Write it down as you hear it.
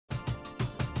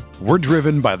We're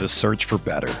driven by the search for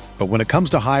better. But when it comes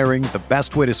to hiring, the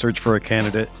best way to search for a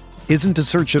candidate isn't to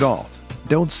search at all.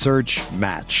 Don't search,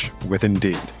 match with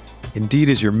Indeed. Indeed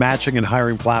is your matching and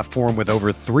hiring platform with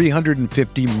over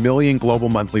 350 million global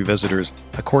monthly visitors,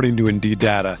 according to Indeed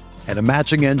data, and a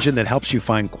matching engine that helps you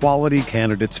find quality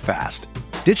candidates fast.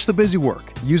 Ditch the busy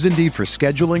work. Use Indeed for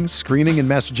scheduling, screening, and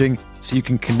messaging so you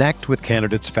can connect with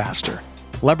candidates faster.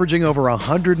 Leveraging over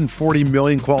 140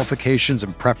 million qualifications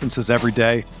and preferences every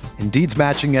day, Indeed's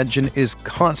matching engine is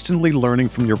constantly learning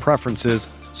from your preferences,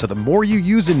 so the more you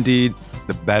use Indeed,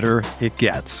 the better it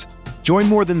gets. Join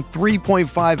more than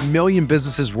 3.5 million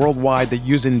businesses worldwide that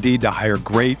use Indeed to hire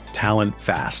great talent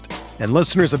fast. And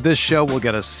listeners of this show will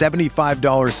get a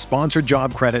 $75 sponsored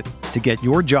job credit to get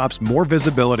your jobs more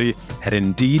visibility at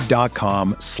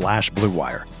Indeed.com/Blue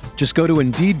Wire. Just go to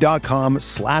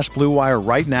Indeed.com/Blue Wire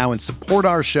right now and support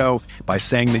our show by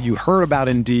saying that you heard about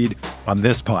Indeed on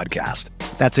this podcast.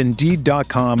 That's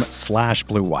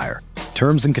Indeed.com/Blue Wire.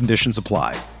 Terms and conditions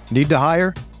apply. Need to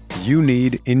hire? You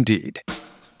need Indeed.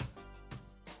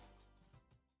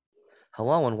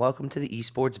 Hello and welcome to the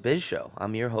Esports Biz Show.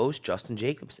 I'm your host, Justin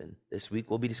Jacobson. This week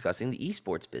we'll be discussing the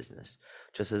esports business.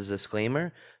 Just as a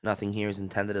disclaimer, nothing here is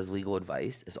intended as legal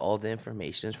advice, as all the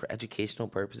information is for educational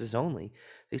purposes only.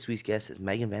 This week's guest is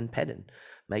Megan Van Petten.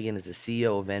 Megan is the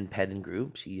CEO of Van Petten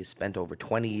Group. She has spent over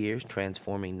 20 years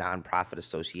transforming nonprofit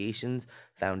associations,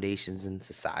 foundations, and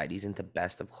societies into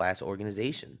best-of-class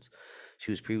organizations. She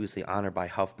was previously honored by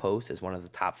HuffPost as one of the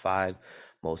top 5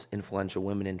 most influential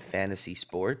women in fantasy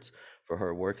sports for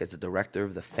her work as the director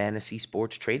of the Fantasy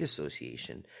Sports Trade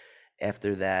Association.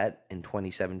 After that, in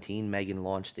 2017, Megan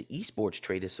launched the Esports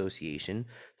Trade Association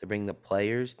to bring the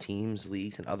players, teams,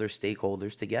 leagues, and other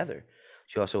stakeholders together.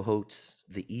 She also hosts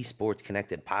the Esports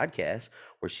Connected podcast,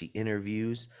 where she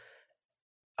interviews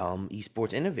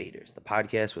esports innovators. The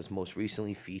podcast was most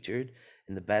recently featured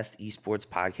in the Best Esports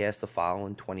Podcast to Follow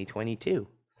in 2022.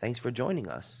 Thanks for joining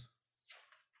us.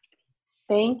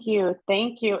 Thank you.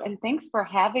 And thanks for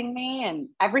having me and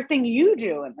everything you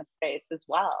do in the space as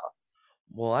well.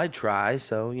 Well, I try.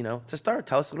 So, to start,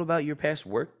 tell us a little about your past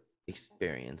work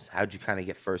experience. How'd you kind of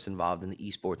get first involved in the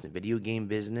esports and video game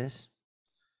business?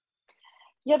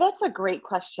 Yeah, that's a great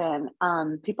question.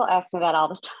 People ask me that all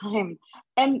the time.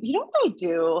 And you know what I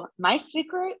do? My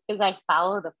secret is I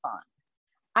follow the fun.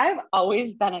 I've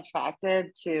always been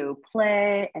attracted to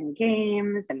play and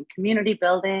games and community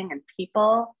building and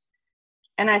people.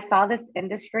 And I saw this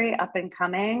industry up and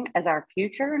coming as our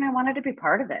future, and I wanted to be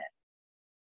part of it.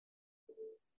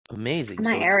 Amazing.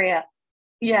 My area.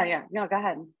 Yeah. No, go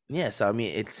ahead. Yeah. So,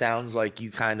 it sounds like you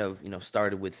kind of,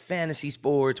 started with fantasy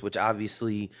sports, which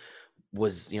obviously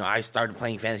was, I started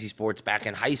playing fantasy sports back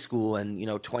in high school. And,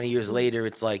 20 years later,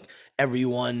 it's like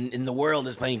everyone in the world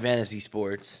is playing fantasy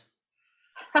sports.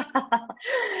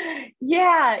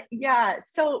 Yeah.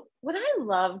 So what I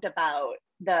loved about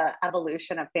the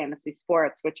evolution of fantasy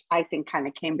sports, which I think kind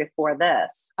of came before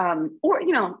this, or,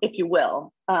 if you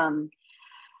will,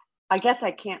 I guess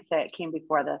I can't say it came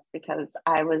before this because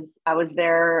I was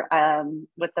there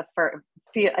with the first,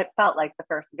 it felt like the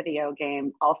first video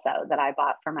game also that I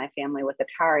bought for my family with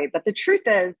Atari. But the truth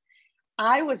is,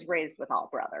 I was raised with all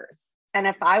brothers. And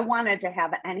if I wanted to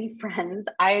have any friends,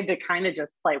 I had to kind of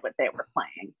just play what they were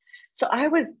playing. So I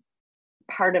was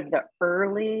part of the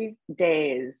early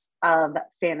days of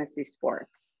fantasy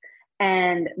sports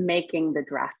and making the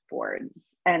draft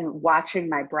boards and watching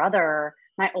my brother,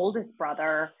 my oldest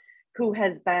brother, who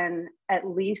has been at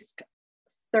least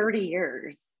 30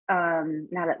 years,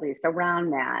 not at least,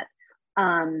 around that,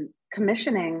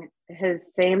 commissioning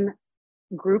his same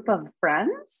group of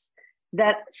friends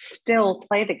that still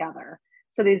play together.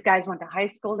 So these guys went to high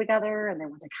school together and they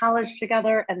went to college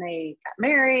together and they got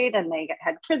married and they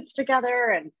had kids together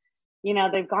and,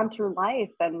 they've gone through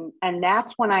life. And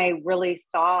that's when I really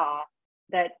saw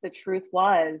that the truth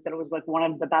was that it was like one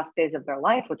of the best days of their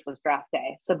life, which was draft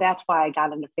day. So that's why I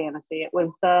got into fantasy. It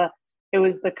was the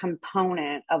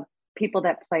component of people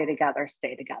that play together,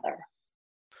 stay together.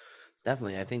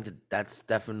 Definitely. I think that's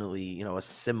definitely, a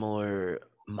similar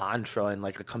mantra and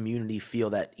like a community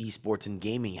feel that esports and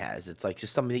gaming has. It's like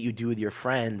just something that you do with your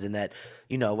friends, and that,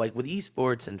 like with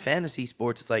esports and fantasy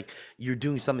sports, it's like you're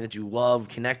doing something that you love,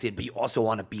 connected, but you also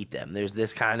want to beat them. There's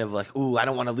this kind of like, ooh, I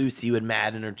don't want to lose to you in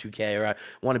Madden or 2K, or I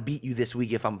want to beat you this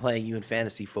week if I'm playing you in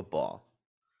fantasy football.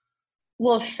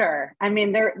 Well, sure.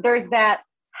 There's that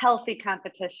healthy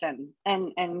competition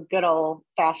and good old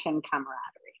fashioned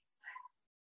camaraderie.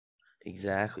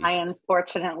 Exactly. I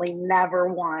unfortunately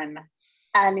never won.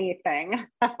 anything.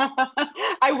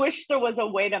 I wish there was a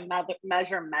way to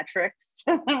measure metrics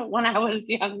when I was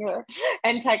younger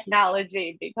and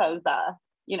technology because,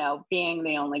 being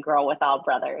the only girl with all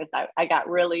brothers, I got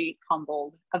really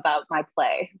humbled about my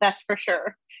play. That's for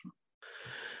sure.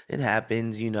 It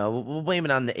happens, we'll blame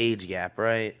it on the age gap,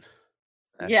 right?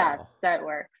 That's Yes, all. that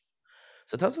works.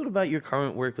 So tell us a little about your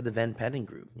current work with the Petten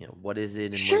Group. What is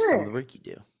it and what is some of the Sure. work you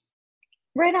do?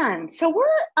 Right on. So we're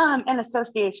an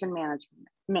association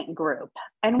management group,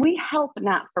 and we help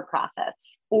not for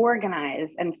profits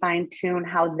organize and fine tune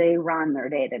how they run their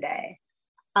day to day.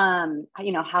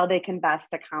 How they can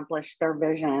best accomplish their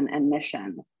vision and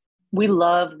mission. We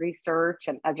love research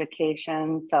and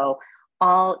education. So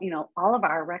all of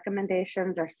our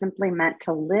recommendations are simply meant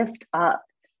to lift up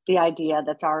the idea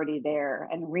that's already there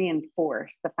and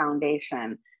reinforce the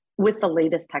foundation with the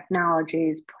latest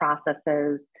technologies,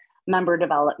 processes, member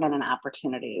development, and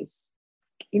opportunities.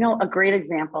 A great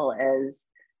example is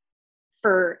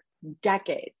for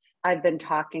decades, I've been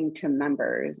talking to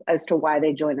members as to why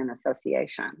they join an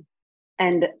association.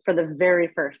 And for the very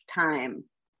first time,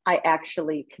 I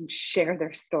actually can share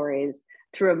their stories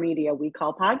through a media we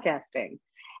call podcasting.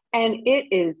 And it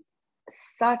is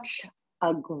such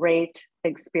a great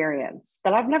experience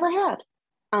that I've never had.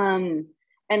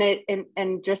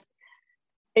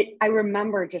 I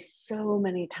remember just so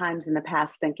many times in the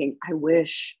past thinking, I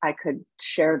wish I could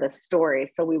share this story.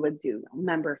 So we would do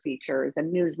member features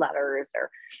and newsletters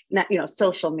or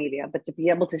social media, but to be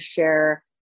able to share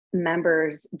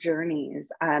members'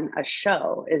 journeys on a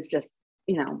show is just,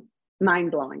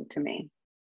 mind blowing to me.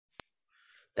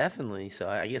 Definitely. So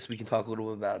I guess we can talk a little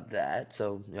bit about that.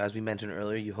 So as we mentioned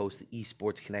earlier, you host the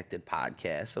Esports Connected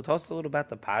podcast. So tell us a little about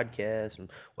the podcast and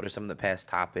what are some of the past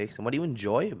topics and what do you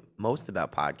enjoy most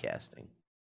about podcasting?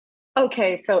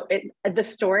 Okay, so the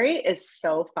story is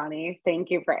so funny. Thank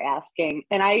you for asking.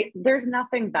 And there's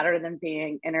nothing better than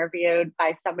being interviewed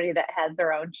by somebody that has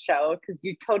their own show because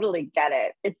you totally get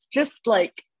it. It's just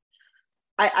like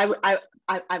I'm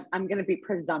going to be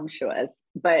presumptuous,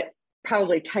 but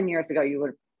probably 10 years ago, you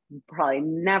would probably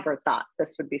never thought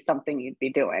this would be something you'd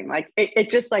be doing. Like it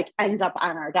just like ends up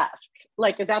on our desk.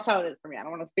 Like that's how it is for me. I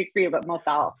don't want to speak for you, but most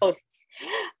all hosts.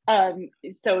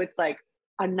 So it's like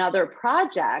another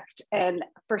project. And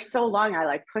for so long, I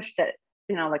like pushed it,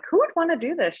 like who would want to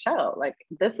do this show? Like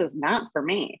this is not for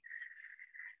me.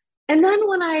 And then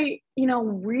when I,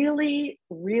 really,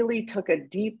 really took a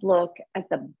deep look at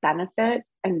the benefit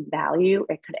and value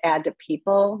it could add to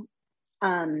people,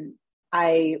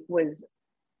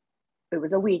 it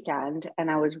was a weekend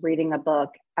and I was reading a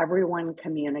book, Everyone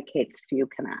Communicates, Few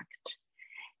Connect.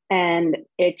 And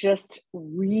it just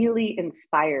really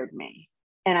inspired me.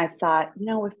 And I thought,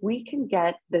 if we can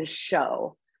get this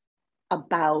show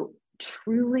about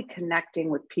truly connecting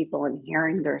with people and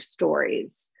hearing their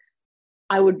stories,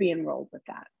 I would be enrolled with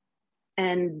that.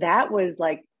 And that was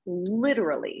like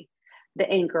literally the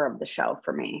anchor of the show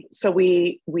for me. So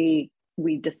we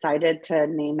decided to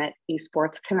name it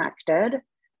Esports Connected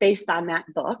based on that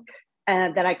book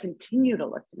that I continue to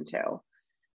listen to.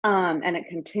 And it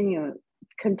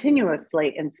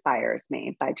continuously inspires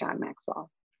me by John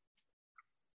Maxwell.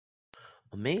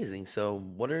 Amazing. So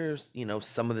what are,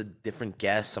 some of the different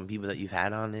guests, some people that you've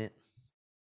had on it?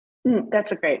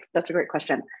 That's a great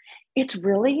question. It's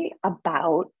really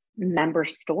about member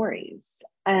stories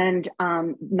and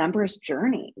members'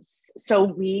 journeys. So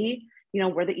we're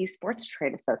the Esports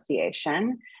Trade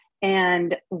Association.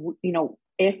 And,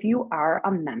 if you are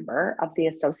a member of the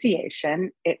association,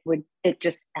 it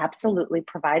just absolutely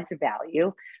provides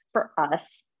value for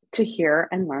us to hear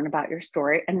and learn about your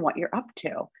story and what you're up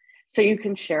to. So you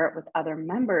can share it with other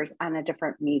members on a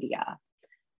different media.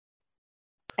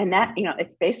 And that,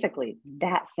 it's basically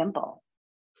that simple.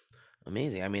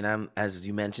 Amazing. I mean, I'm, as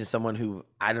you mentioned, someone who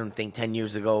I don't think 10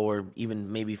 years ago or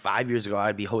even maybe 5 years ago,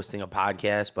 I'd be hosting a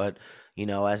podcast. But,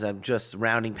 as I'm just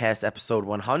rounding past episode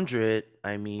 100,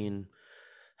 I mean,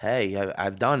 hey,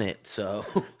 I've done it. So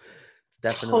it's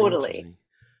definitely Totally.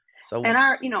 So, and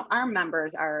our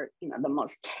members are, the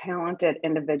most talented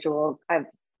individuals I've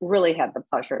really had the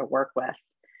pleasure to work with.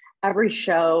 Every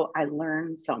show I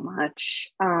learn so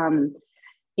much.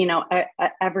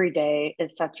 Every day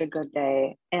is such a good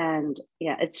day. And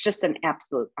it's just an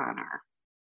absolute honor.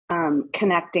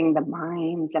 Connecting the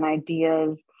minds and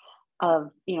ideas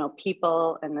of,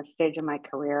 people in the stage of my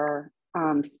career,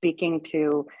 speaking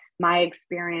to my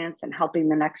experience and helping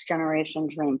the next generation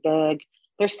dream big.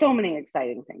 There's so many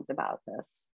exciting things about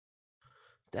this.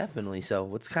 Definitely. So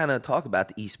let's kind of talk about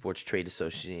the Esports Trade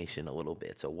Association a little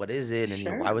bit. So what is it and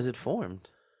Sure. why was it formed?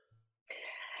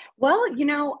 Well,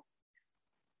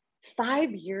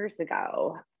 5 years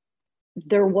ago,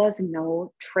 there was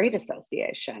no trade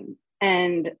association.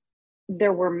 And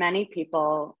there were many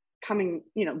people coming,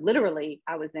 literally,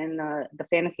 I was in the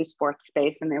fantasy sports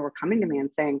space, and they were coming to me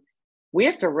and saying, we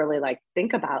have to really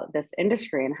think about this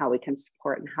industry and how we can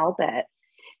support and help it.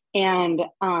 And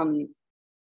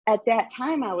at that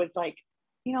time, I was like,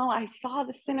 I saw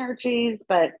the synergies,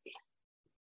 but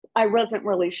I wasn't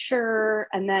really sure.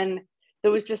 And then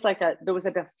there was just there was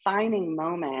a defining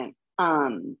moment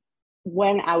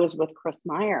when I was with Chris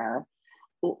Meyer,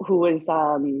 who was,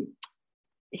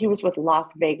 he was with Las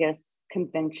Vegas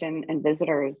Convention and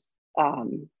Visitors.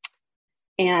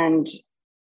 And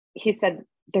he said,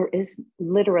 there is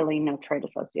literally no trade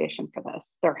association for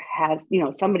this. There has,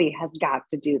 somebody has got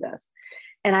to do this.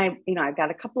 And I've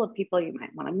got a couple of people you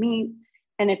might want to meet.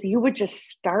 And if you would just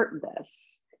start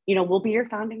this, we'll be your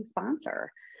founding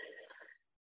sponsor.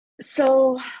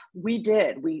 So we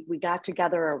did. We got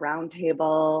together a round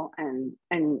table and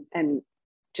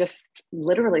just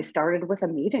literally started with a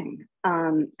meeting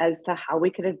as to how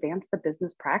we could advance the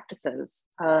business practices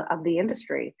of the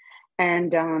industry.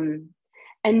 And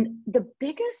the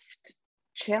biggest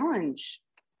challenge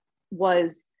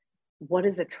was, what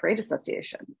is a trade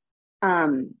association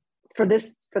for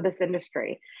this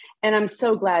industry? And I'm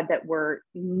so glad that we're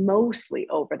mostly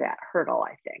over that hurdle,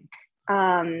 I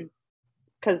think.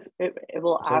 Because it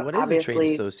will So what is obviously... a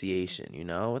trade association?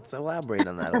 Let's elaborate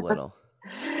on that a little.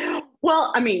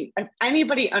 Well, I mean, if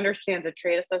anybody understands a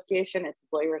trade association, it's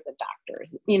lawyers and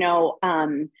doctors.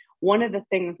 One of the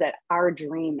things that our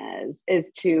dream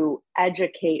is to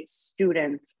educate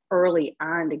students early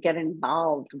on to get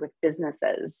involved with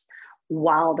businesses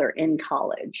while they're in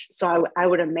college. So I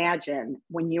would imagine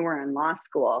when you were in law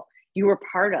school, you were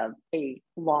part of a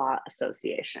law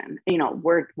association.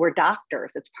 We're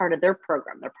doctors. It's part of their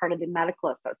program. They're part of the medical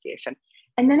association.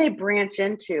 And then they branch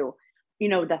into,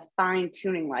 the fine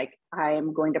tuning, like, I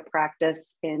am going to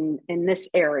practice in this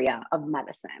area of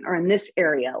medicine or in this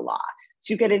area of law.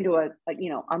 So you get into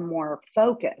a more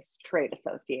focused trade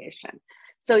association.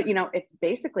 So, it's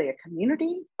basically a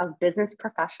community of business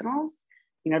professionals,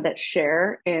 that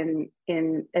share in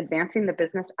advancing the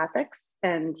business ethics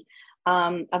and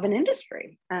of an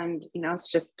industry. And, it's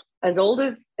just as old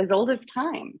as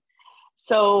time.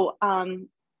 So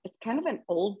it's kind of an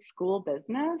old school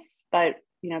business, but,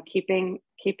 keeping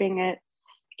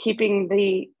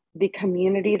the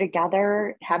community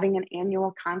together, having an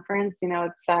annual conference,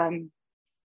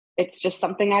 it's just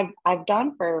something I've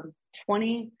done for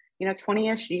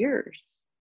 20-ish years.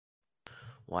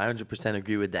 Well, I 100%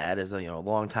 agree with that. As a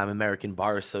longtime American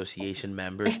Bar Association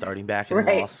member, starting back in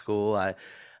Right. law school, I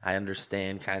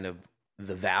understand kind of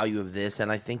the value of this,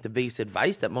 and I think the biggest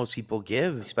advice that most people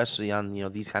give, especially on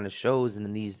these kind of shows and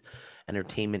in these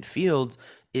entertainment fields,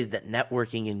 is that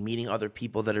networking and meeting other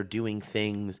people that are doing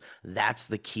things, that's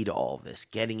the key to all of this.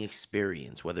 Getting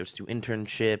experience, whether it's through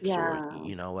internships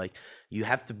or you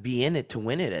have to be in it to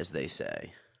win it, as they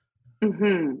say.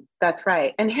 Mm-hmm. That's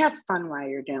right. And have fun while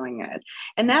you're doing it.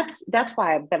 And that's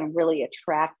why I've been really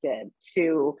attracted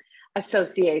to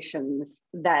associations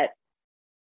that,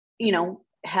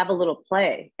 have a little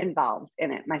play involved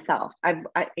in it myself. I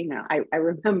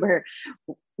remember,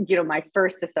 my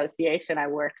first association I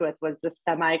worked with was the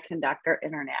Semiconductor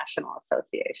International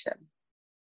Association.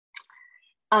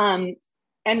 And,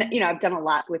 I've done a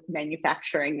lot with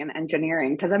manufacturing and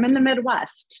engineering because I'm in the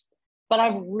Midwest. But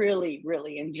I've really,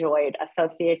 really enjoyed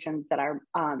associations that are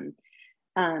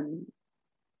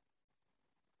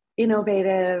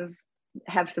innovative,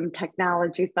 have some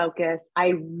technology focus. I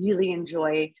really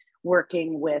enjoy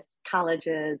working with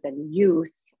colleges and youth.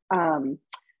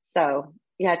 So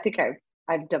yeah, I think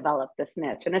I've developed this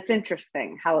niche, and it's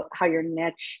interesting how your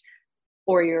niche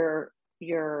or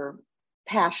your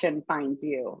passion finds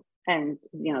you. And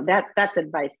that's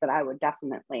advice that I would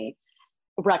definitely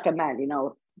recommend.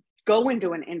 Go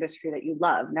into an industry that you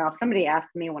love. Now, if somebody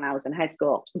asked me when I was in high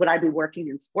school, would I be working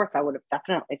in sports? I would have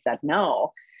definitely said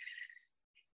no.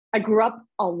 I grew up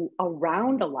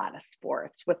around a lot of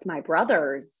sports with my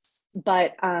brothers,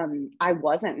 but I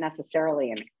wasn't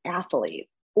necessarily an athlete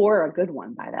or a good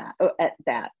one at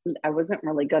that. I wasn't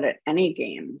really good at any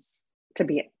games, to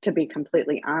be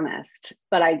completely honest,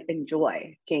 but I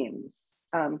enjoy games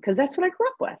because that's what I grew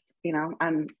up with.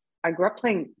 I grew up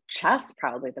playing chess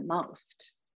probably the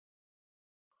most.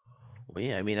 Well,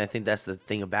 yeah, I mean, I think that's the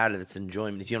thing about it. It's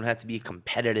enjoyment. You don't have to be a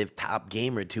competitive top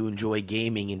gamer to enjoy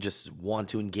gaming and just want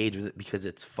to engage with it because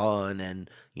it's fun and,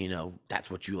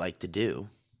 that's what you like to do.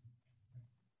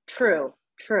 True.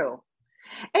 And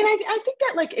I think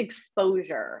that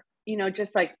exposure,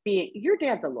 just being, your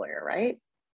dad's a lawyer, right?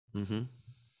 Mm-hmm.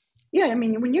 Yeah, I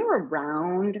mean, when you're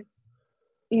around,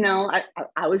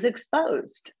 I was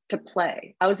exposed to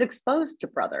play. I was exposed to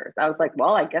brothers. I was like,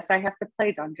 well, I guess I have to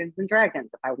play Dungeons and Dragons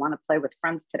if I want to play with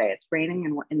friends today. It's raining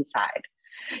and we're inside,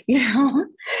 you know.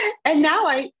 And now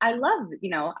I love,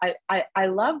 I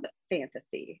love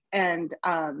fantasy and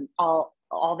all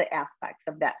the aspects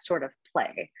of that sort of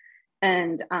play.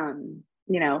 And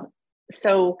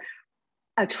so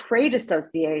a trade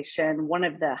association, one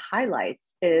of the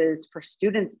highlights is for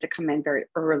students to come in very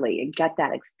early and get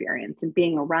that experience and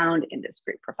being around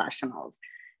industry professionals.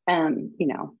 And,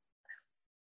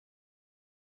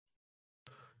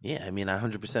 Yeah, I mean, I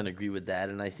 100% agree with that.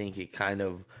 And I think it kind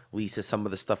of leads to some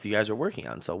of the stuff you guys are working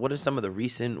on. So, what are some of the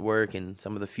recent work and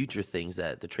some of the future things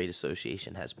that the trade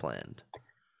association has planned?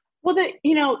 well,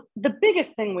 the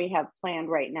biggest thing we have planned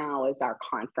right now is our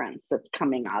conference that's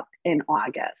coming up in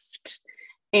August.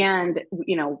 And,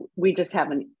 we just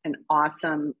have an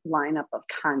awesome lineup of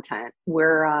content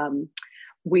where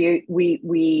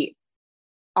we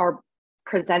are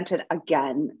presented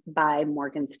again by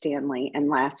Morgan Stanley. And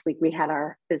last week we had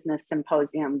our business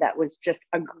symposium that was just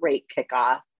a great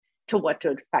kickoff to what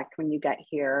to expect when you get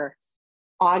here.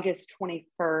 August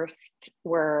 21st,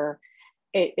 where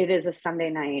it is a Sunday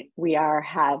night, we are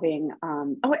having,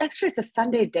 actually it's a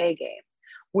Sunday day game.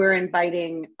 We're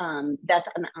inviting, that's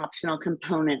an optional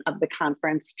component of the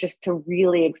conference just to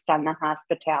really extend the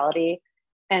hospitality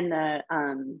and the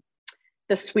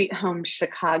Sweet Home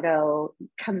Chicago,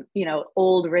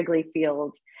 old Wrigley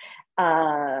Field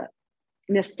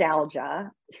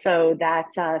nostalgia. So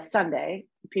that's Sunday.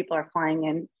 People are flying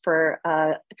in for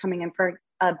coming in for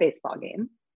a baseball game.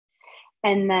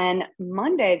 And then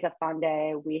Monday is a fun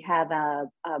day. We have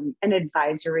an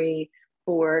advisory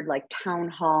board, like town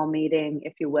hall meeting,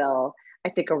 if you will, I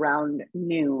think around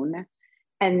noon.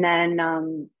 And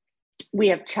then we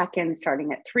have check-in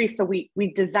starting at 3. So we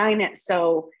design it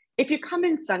so if you come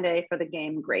in Sunday for the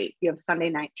game, great. You have Sunday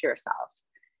night to yourself.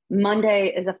 Monday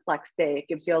is a flex day. It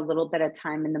gives you a little bit of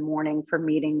time in the morning for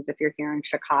meetings if you're here in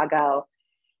Chicago.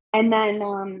 And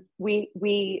then we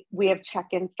have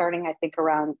check-in starting, I think,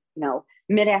 around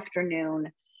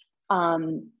mid-afternoon.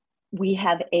 We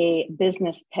have a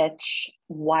business pitch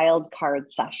wild card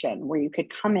session where you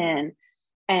could come in,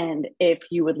 and if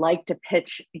you would like to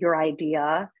pitch your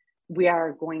idea, we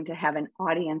are going to have an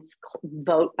audience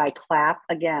vote by clap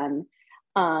again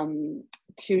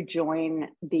to join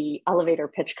the elevator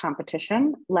pitch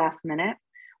competition last minute.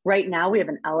 Right now, we have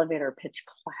an elevator pitch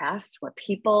class where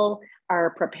people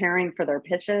are preparing for their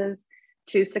pitches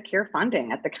to secure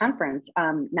funding at the conference.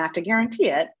 Not to guarantee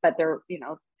it, but there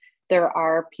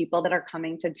are people that are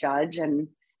coming to judge, and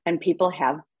people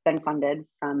have been funded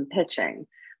from pitching.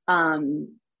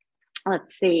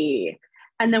 Let's see.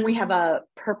 And then we have a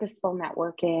purposeful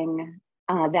networking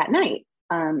that night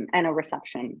and a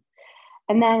reception.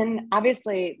 And then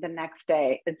obviously the next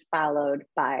day is followed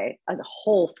by a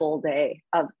whole full day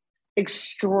of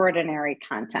extraordinary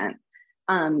content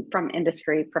from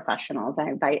industry professionals. I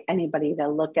invite anybody to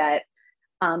look at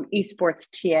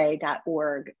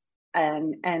esportsta.org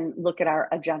and look at our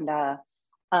agenda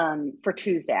for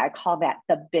Tuesday. I call that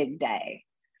the big day.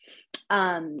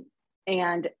 And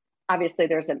obviously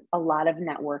there's a lot of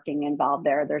networking involved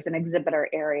there. There's an exhibitor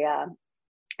area.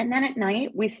 And then at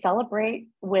night, we celebrate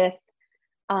with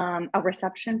a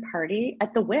reception party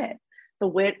at the Wit. The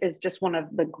Wit is just one of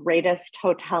the greatest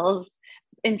hotels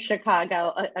in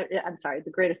Chicago. I'm sorry, the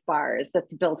greatest bars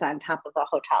that's built on top of a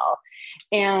hotel.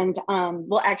 And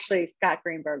actually, Scott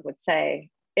Greenberg would say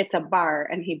it's a bar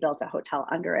and he built a hotel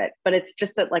under it, but it's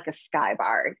just like a sky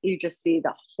bar. You just see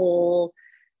the whole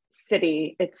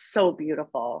city. It's so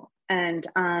beautiful. And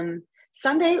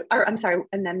Sunday, or I'm sorry,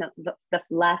 and then the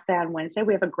last day on Wednesday,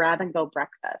 we have a grab and go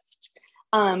breakfast,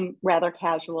 rather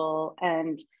casual.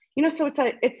 And, so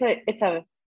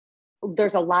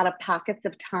there's a lot of pockets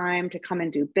of time to come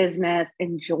and do business,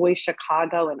 enjoy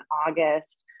Chicago in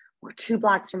August. We're 2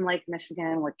 blocks from Lake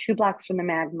Michigan. We're 2 blocks from the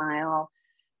Mag Mile.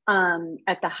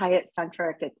 At the Hyatt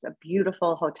Centric, it's a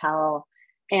beautiful hotel.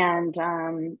 And,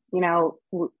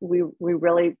 we're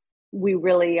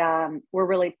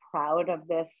really proud of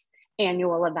this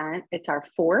annual event. It's our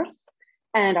 4th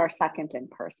and our 2nd in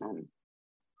person.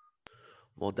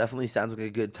 Well, definitely sounds like a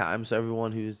good time. So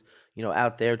everyone who's,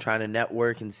 out there trying to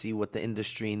network and see what the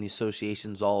industry and the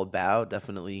association's all about,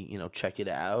 definitely, check it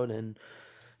out. And,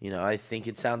 I think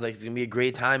it sounds like it's going to be a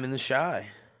great time in the Chi.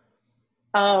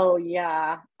 Oh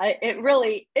yeah, it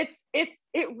really is.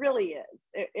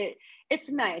 It's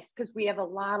nice because we have a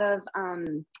lot of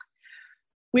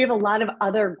we have a lot of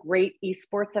other great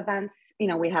esports events.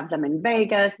 We have them in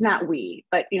Vegas, not we,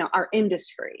 but, our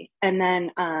industry. And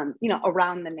then,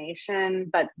 around the nation,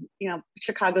 but,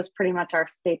 Chicago's pretty much our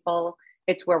staple.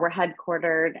 It's where we're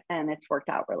headquartered, and it's worked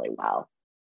out really well.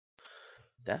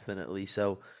 Definitely.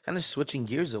 So, kind of switching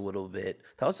gears a little bit,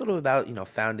 tell us a little about,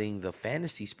 founding the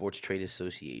Fantasy Sports Trade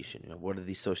Association. What did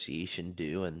the association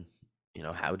do, and,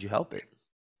 how would you help it?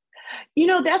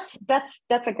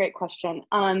 That's a great question.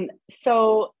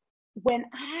 So when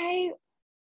I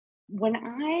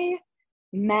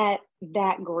met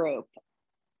that group,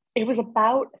 it was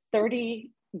about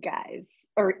 30 guys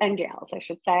and gals, I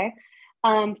should say,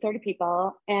 30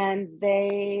 people, and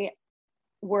they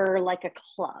were like a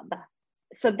club.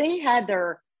 So they had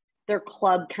their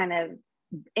club kind of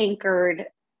anchored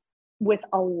with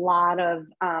a lot of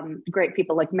great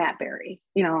people like Matt Berry,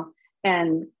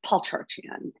 and Paul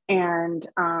Charchian and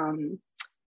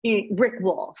Rick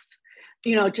Wolf,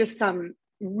 just some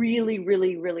really,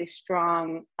 really, really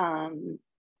strong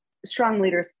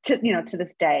leaders to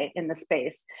this day in the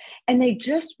space. And they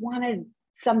just wanted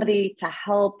somebody to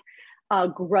help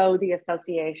grow the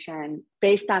association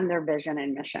based on their vision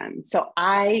and mission. So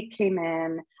I came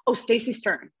in, Stacy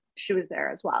Stern, she was there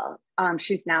as well.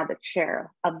 She's now the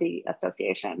chair of the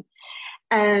association,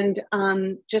 and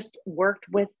just worked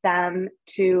with them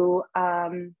to,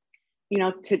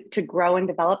 to grow and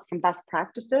develop some best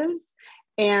practices.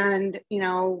 And,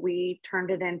 we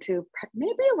turned it into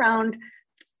maybe around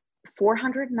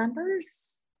 400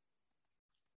 members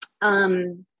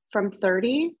from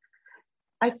 30.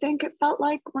 I think it felt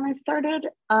like when I started.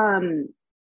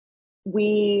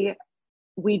 We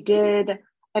did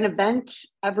an event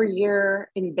every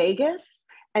year in Vegas,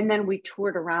 and then we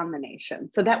toured around the nation.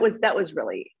 So that was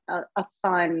really a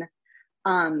fun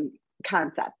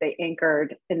concept. They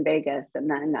anchored in Vegas and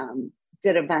then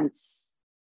did events,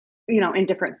 in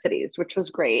different cities, which was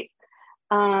great.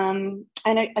 And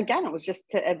again, it was just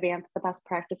to advance the best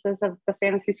practices of the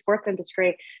fantasy sports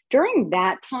industry. During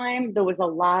that time, there was a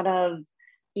lot of,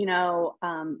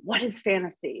 what is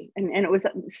fantasy? And it was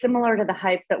similar to the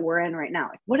hype that we're in right now.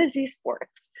 Like, what is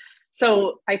esports?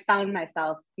 So I found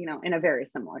myself, in a very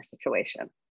similar situation.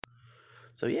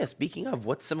 So yeah, speaking of,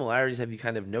 what similarities have you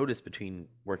kind of noticed between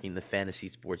working the fantasy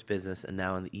sports business and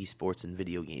now in the esports and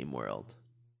video game world?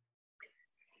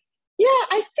 Yeah,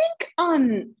 I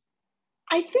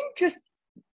think just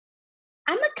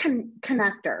I'm a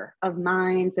connector of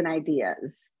minds and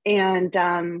ideas. And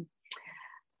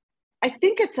I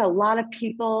think it's a lot of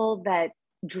people that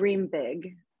dream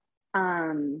big.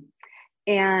 And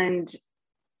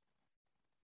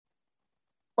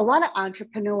a lot of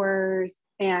entrepreneurs,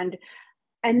 and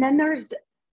then there's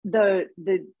the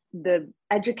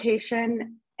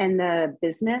education and the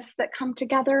business that come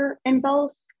together in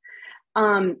both.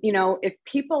 If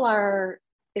people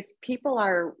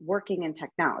are working in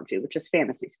technology, which is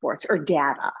fantasy sports or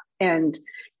data, and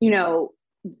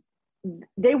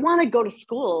they want to go to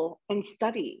school and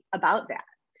study about that.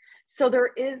 So there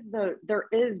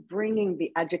is bringing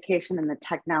the education and the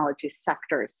technology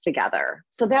sectors together.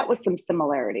 So that was some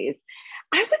similarities.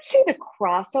 I would say the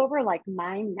crossover, like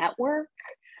my network,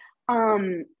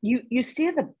 you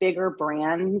see the bigger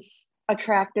brands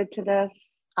attracted to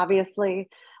this, obviously.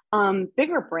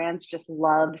 Bigger brands just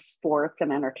love sports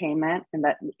and entertainment, and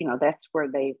that's where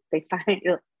they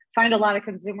find a lot of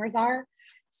consumers are.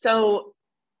 So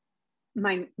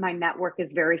my network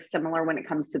is very similar when it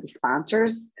comes to the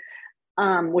sponsors,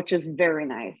 which is very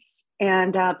nice.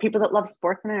 And people that love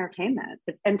sports and entertainment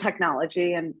and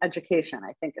technology and education,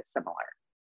 I think, is similar.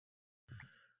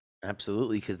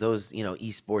 Absolutely, because those,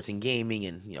 esports and gaming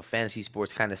and, fantasy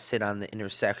sports kind of sit on the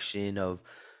intersection of,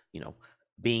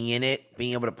 being in it,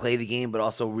 being able to play the game, but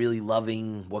also really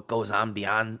loving what goes on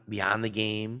beyond the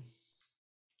game.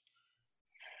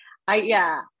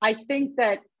 I think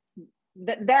that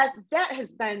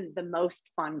has been the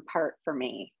most fun part for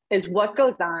me, is what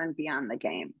goes on beyond the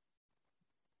game.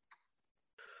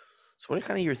 So what are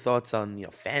kind of your thoughts on,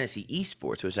 fantasy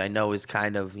esports, which I know is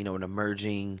kind of, an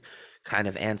emerging kind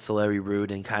of ancillary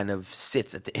route and kind of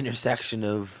sits at the intersection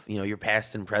of, your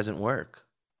past and present work?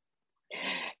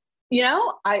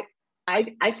 I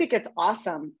think it's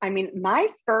awesome. I mean, my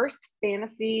first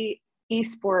fantasy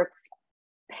esports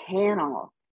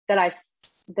panel that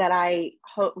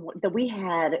we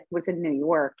had was in New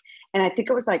York, and I think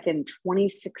it was like in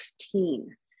 2016.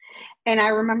 And I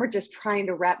remember just trying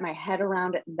to wrap my head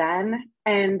around it then.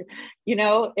 And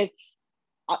it's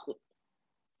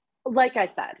like I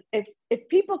said, if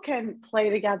people can play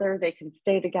together, they can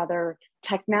stay together.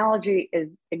 Technology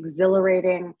is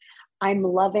exhilarating. I'm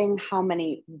loving how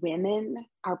many women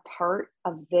are part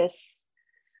of this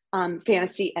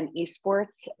fantasy and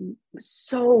esports,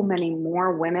 so many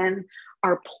more women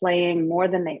are playing more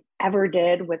than they ever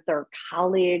did with their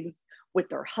colleagues, with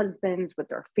their husbands, with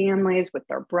their families, with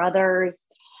their brothers.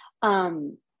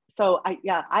 So I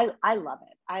love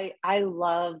it. I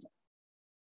love,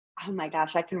 oh my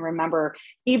gosh, I can remember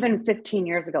even 15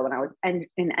 years ago when I was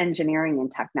in engineering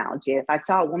and technology, if I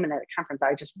saw a woman at a conference,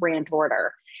 I just ran toward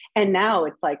her. And now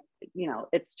it's like,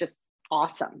 it's just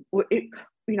awesome.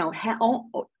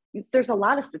 There's a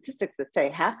lot of statistics that say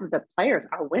half of the players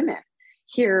are women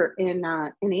here in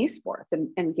esports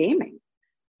and gaming.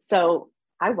 So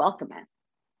I welcome it.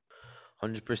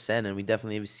 100%. And we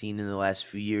definitely have seen in the last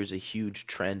few years a huge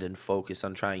trend and focus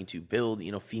on trying to build,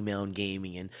 female in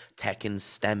gaming and tech and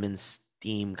STEM and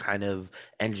STEAM kind of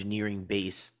engineering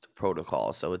based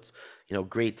protocol. So it's,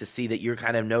 great to see that you're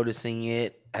kind of noticing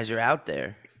it as you're out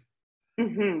there.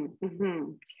 Mm-hmm,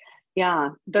 mm-hmm. Yeah,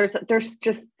 there's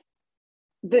just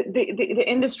the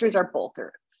industries are both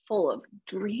are full of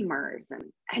dreamers and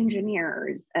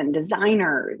engineers and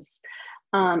designers.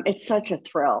 It's such a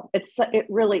thrill. It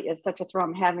really is such a thrill.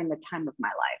 I'm having the time of my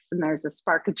life, and there's a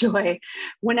spark of joy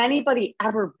when anybody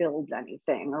ever builds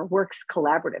anything or works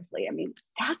collaboratively. I mean,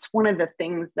 that's one of the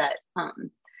things that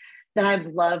I've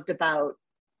loved about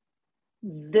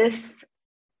this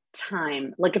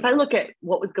time. Like if I look at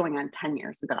what was going on 10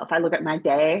 years ago, if I look at my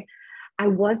day, I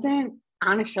wasn't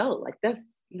on a show like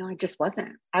this. I just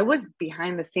wasn't. I was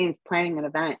behind the scenes planning an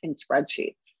event in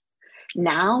spreadsheets.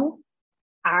 Now,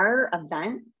 our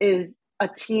event is a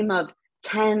team of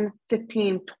 10,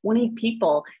 15, 20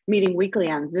 people meeting weekly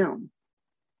on Zoom.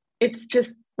 It's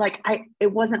just like,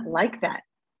 it wasn't like that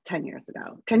 10 years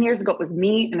ago. 10 years ago, it was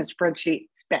me and a spreadsheet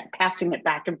passing it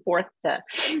back and forth to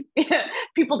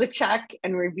people to check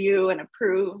and review and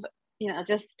approve,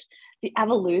 just the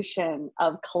evolution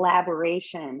of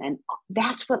collaboration. And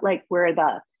that's what, where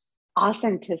the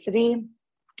authenticity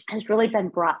has really been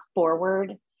brought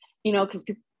forward, because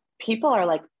people are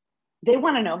like, they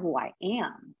want to know who I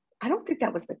am. I don't think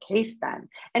that was the case then.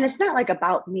 And it's not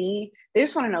about me. They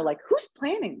just want to know who's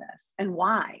planning this and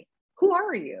why? Who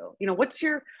are you?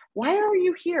 Why are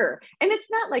you here? And it's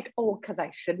not because I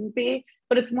shouldn't be,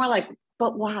 but it's more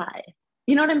but why?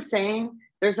 You know what I'm saying?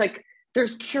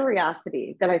 There's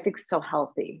curiosity that I think is so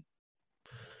healthy.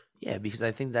 Yeah, because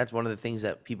I think that's one of the things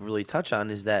that people really touch on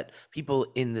is that people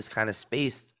in this kind of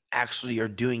space actually are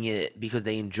doing it because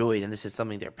they enjoy it and this is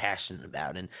something they're passionate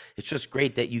about. And it's just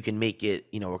great that you can make it,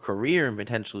 a career and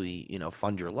potentially,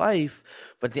 fund your life.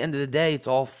 But at the end of the day, it's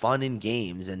all fun and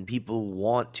games and people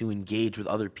want to engage with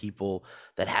other people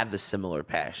that have the similar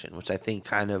passion, which I think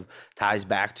kind of ties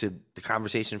back to the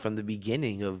conversation from the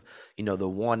beginning of, the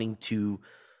wanting to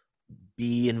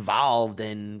be involved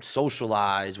and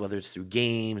socialize, whether it's through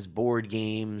games, board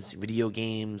games, video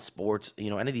games, sports, any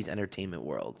of these entertainment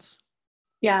worlds.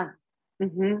 Yeah.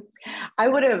 Mm-hmm. I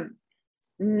would have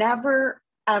never,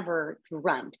 ever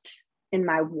dreamt in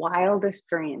my wildest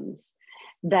dreams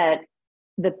that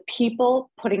the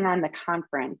people putting on the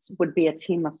conference would be a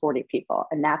team of 40 people.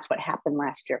 And that's what happened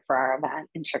last year for our event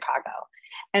in Chicago.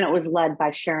 And it was led by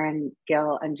Sharon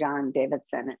Gill and John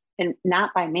Davidson, and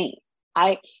not by me.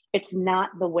 It's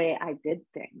not the way I did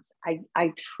things.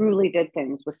 I truly did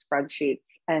things with spreadsheets.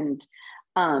 And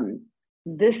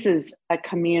this is a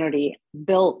community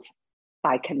built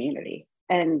by community.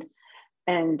 And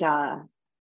it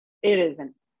is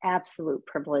an absolute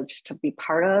privilege to be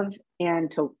part of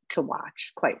and to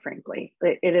watch, quite frankly.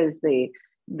 It is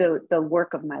the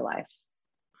work of my life.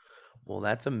 Well,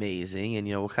 that's amazing. And,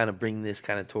 we'll kind of bring this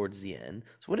kind of towards the end.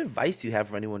 So what advice do you have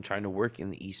for anyone trying to work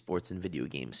in the esports and video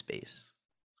game space?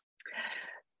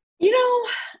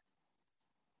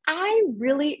 I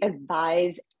really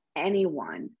advise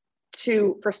anyone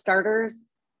for starters,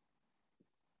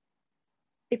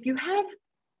 if you have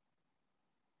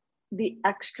the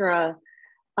extra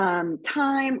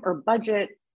time or budget,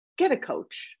 get a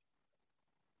coach.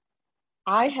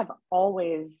 I have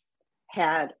always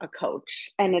had a coach,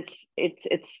 and it's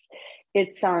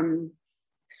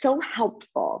so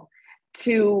helpful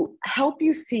to help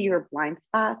you see your blind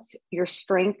spots, your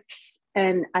strengths,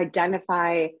 and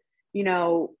identify,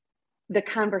 the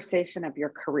conversation of your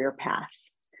career path.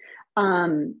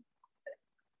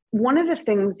 One of the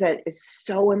things that is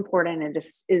so important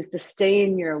is to stay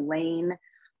in your lane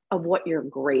of what you're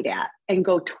great at and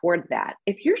go toward that.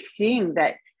 If you're seeing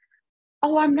that,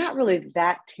 oh, I'm not really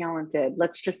that talented,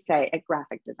 let's just say at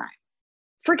graphic design,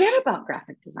 forget about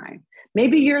graphic design.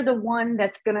 Maybe you're the one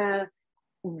that's going to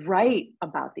write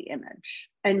about the image,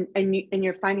 and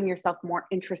you're finding yourself more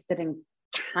interested in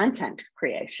content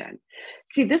creation.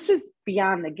 See, this is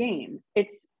beyond the game.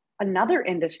 It's another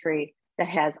industry that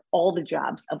has all the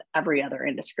jobs of every other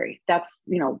industry. That's,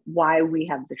 why we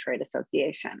have the trade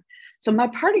association. So my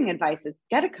parting advice is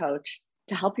get a coach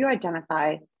to help you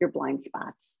identify your blind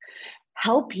spots,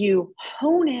 help you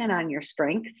hone in on your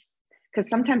strengths, because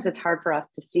sometimes it's hard for us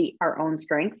to see our own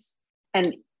strengths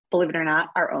and, believe it or not,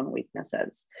 our own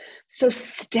weaknesses. So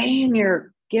stay in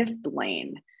your gift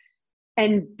lane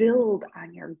and build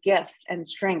on your gifts and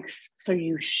strengths so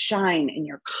you shine and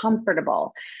you're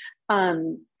comfortable.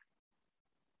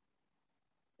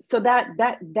 So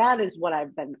that is what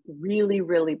I've been really,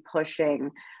 really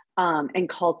pushing and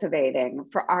cultivating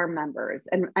for our members.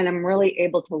 And I'm really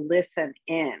able to listen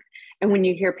in. And when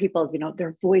you hear people's,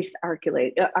 their voice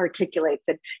articulates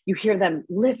and you hear them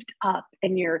lift up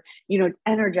and you're,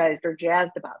 energized or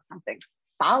jazzed about something,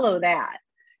 follow that.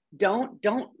 Don't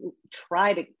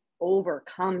try to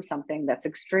overcome something that's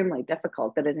extremely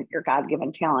difficult that isn't your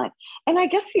God-given talent. And I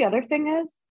guess the other thing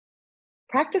is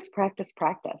practice, practice,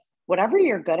 practice. Whatever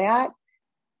you're good at,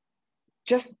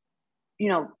 just,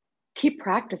 keep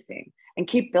practicing and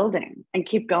keep building and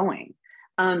keep going.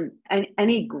 And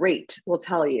any great will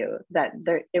tell you that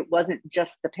it wasn't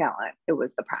just the talent, it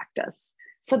was the practice.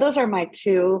 So those are my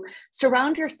two.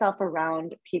 Surround yourself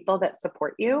around people that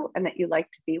support you and that you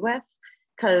like to be with,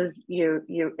 because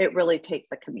it really takes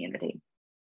a community.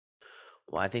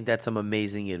 Well, I think that's some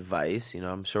amazing advice.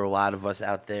 I'm sure a lot of us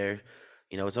out there,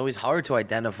 it's always hard to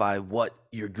identify what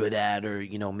you're good at, or,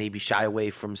 maybe shy away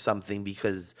from something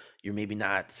because you're maybe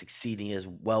not succeeding as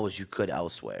well as you could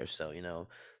elsewhere. So,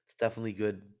 it's definitely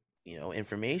good,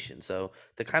 information. So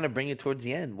to kind of bring it towards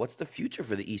the end, what's the future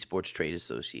for the Esports Trade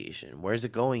Association? Where's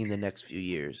it going in the next few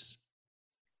years?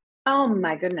 Oh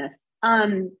my goodness.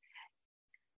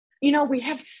 We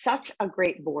have such a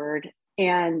great board,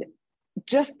 and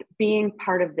just being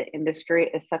part of the industry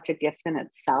is such a gift in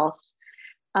itself.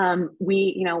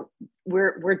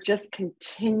 We're just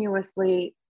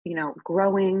continuously,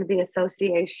 growing the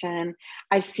association.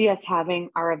 I see us having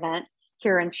our event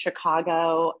here in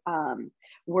Chicago.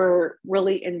 We're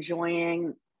really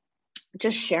enjoying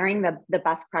just sharing the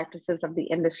best practices of the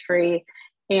industry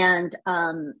and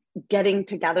getting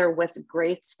together with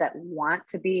greats that want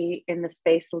to be in the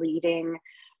space leading.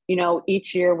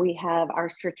 Each year we have our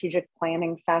strategic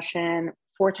planning session.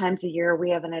 4 times a year, we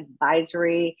have an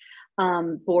advisory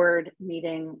board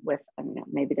meeting with,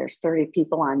 maybe there's 30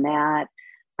 people on that.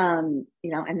 And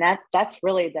that's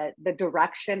really the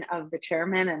direction of the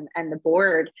chairman and the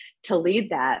board to lead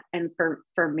that. And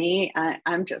for me,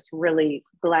 I'm just really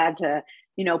glad to,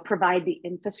 provide the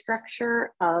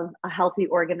infrastructure of a healthy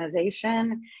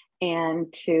organization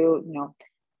and to,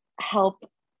 help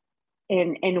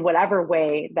in whatever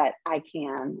way that I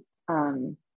can.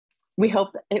 We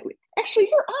hope actually,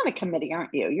 you're on a committee,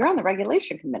 aren't you? You're on the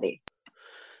regulation committee.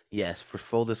 Yes, for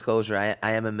full disclosure,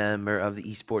 I am a member of the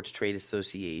Esports Trade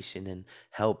Association and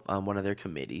help on one of their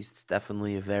committees. It's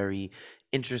definitely a very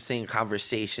interesting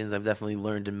conversations. I've definitely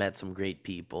learned and met some great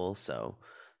people. So,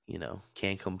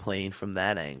 can't complain from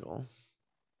that angle.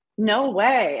 No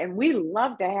way. And we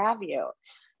love to have you.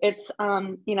 It's,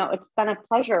 it's been a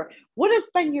pleasure. What has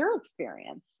been your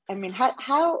experience? I mean,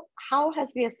 how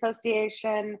has the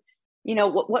association,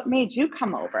 what made you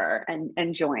come over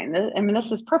and join? I mean,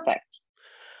 this is perfect.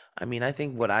 I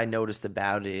think what I noticed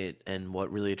about it and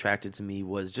what really attracted to me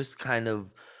was just kind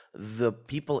of the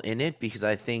people in it, because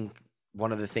I think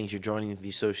one of the things you're joining the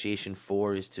association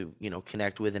for is to,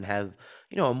 connect with and have,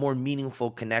 a more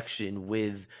meaningful connection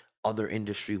with other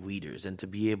industry leaders, and to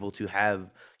be able to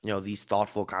have, these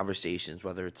thoughtful conversations,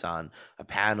 whether it's on a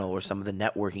panel or some of the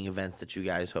networking events that you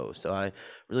guys host. So I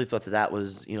really thought that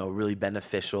was, really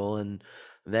beneficial. And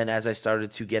then as I started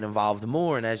to get involved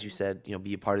more, and as you said,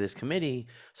 be a part of this committee,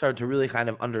 started to really kind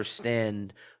of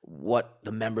understand what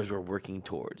the members were working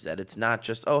towards. That it's not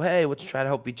just, oh, hey, let's try to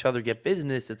help each other get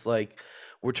business. It's like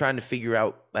we're trying to figure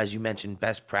out, as you mentioned,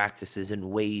 best practices and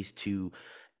ways to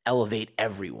elevate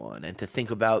everyone, and to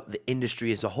think about the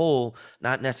industry as a whole,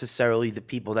 not necessarily the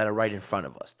people that are right in front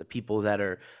of us, the people that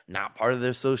are not part of the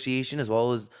association, as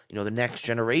well as, the next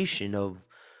generation of,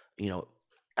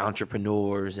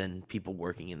 entrepreneurs and people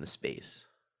working in the space.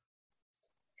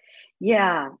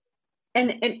 Yeah.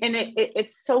 And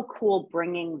it's so cool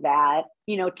bringing that,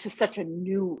 to such a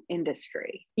new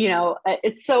industry.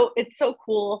 It's so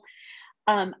cool.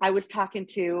 I was talking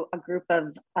to a group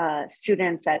of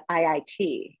students at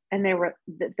IIT, and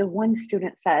the one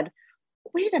student said,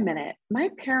 wait a minute, my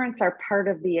parents are part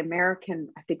of the American,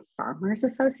 I think, Farmers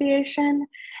Association,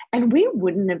 and we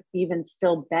wouldn't have even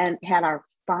still had our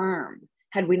farm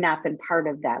had we not been part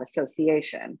of that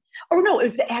association. Or no, it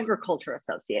was the Agriculture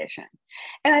Association.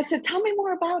 And I said, tell me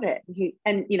more about it.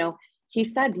 he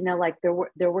said, like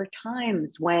there were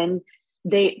times when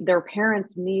their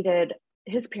parents needed,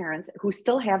 his parents who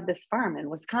still have this farm in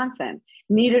Wisconsin,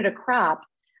 needed a crop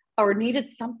or needed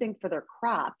something for their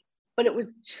crop, but it was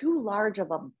too large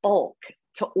of a bulk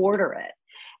to order it.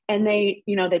 And they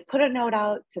put a note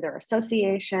out to their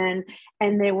association,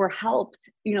 and they were helped,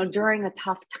 during a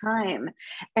tough time.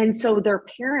 And so their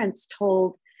parents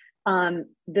told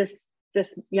this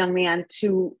young man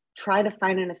to try to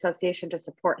find an association to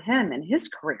support him in his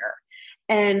career.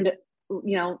 And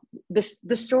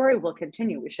the story will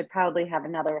continue. We should probably have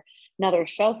another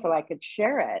show so I could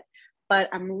share it. But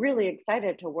I'm really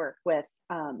excited to work with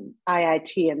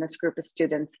IIT and this group of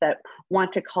students that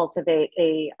want to cultivate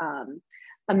a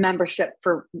membership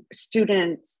for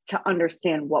students to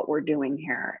understand what we're doing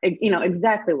here.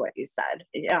 Exactly what you said,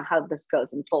 how this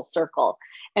goes in full circle,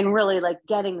 and really like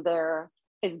getting there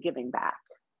is giving back.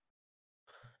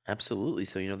 Absolutely.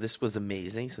 So, this was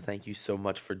amazing. So thank you so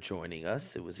much for joining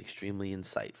us. It was extremely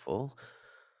insightful.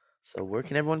 So where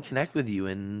can everyone connect with you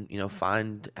and,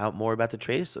 find out more about the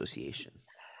trade association?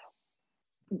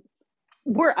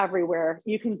 We're everywhere.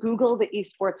 You can Google the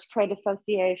Esports Trade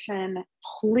Association.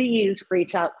 Please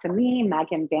reach out to me,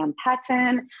 Megan Van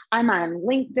Petten. I'm on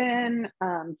LinkedIn,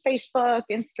 Facebook,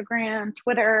 Instagram,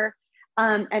 Twitter.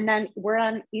 And then we're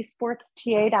on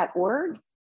esportsta.org.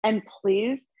 And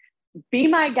please be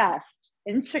my guest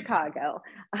in Chicago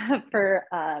for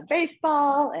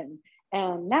baseball and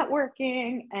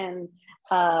networking and,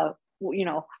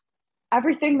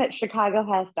 everything that Chicago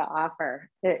has to offer.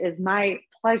 It is my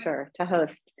pleasure to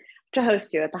host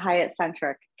you at the Hyatt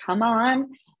Centric. Come on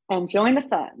and join the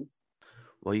fun.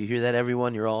 Well, you hear that,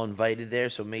 everyone. You're all invited there,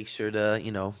 so make sure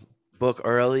to, book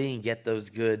early and get those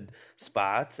good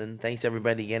spots. And thanks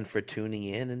everybody again for tuning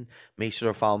in. And make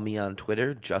sure to follow me on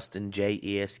Twitter,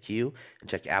 JustinJESQ, and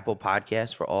check Apple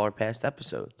Podcasts for all our past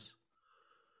episodes.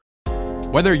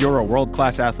 Whether you're a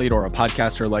world-class athlete or a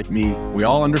podcaster like me, we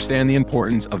all understand the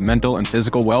importance of mental and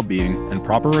physical well-being and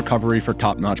proper recovery for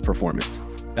top-notch performance.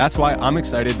 That's why I'm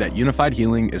excited that Unified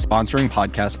Healing is sponsoring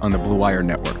podcasts on the Blue Wire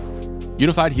Network.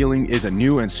 Unified Healing is a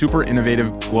new and super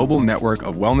innovative global network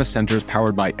of wellness centers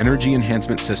powered by Energy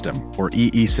Enhancement System, or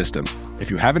EE System.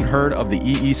 If you haven't heard of the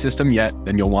EE System yet,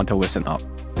 then you'll want to listen up.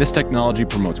 This technology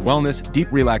promotes wellness,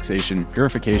 deep relaxation,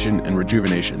 purification, and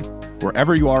rejuvenation.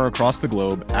 Wherever you are across the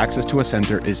globe, access to a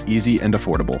center is easy and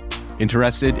affordable.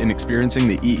 Interested in experiencing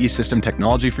the EE System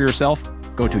technology for yourself?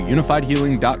 Go to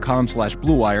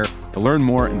unifiedhealing.com/bluewire to learn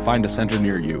more and find a center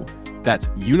near you. That's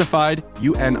unified,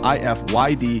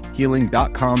 UNIFYD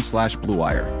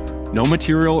healing.com/bluewire. No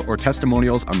material or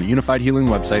testimonials on the Unified Healing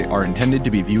website are intended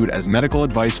to be viewed as medical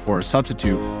advice or a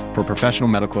substitute for professional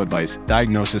medical advice,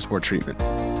 diagnosis, or treatment.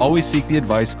 Always seek the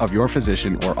advice of your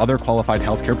physician or other qualified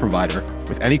healthcare provider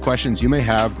with any questions you may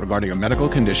have regarding a medical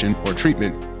condition or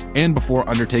treatment and before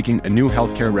undertaking a new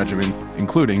healthcare regimen,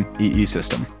 including EE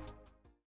System.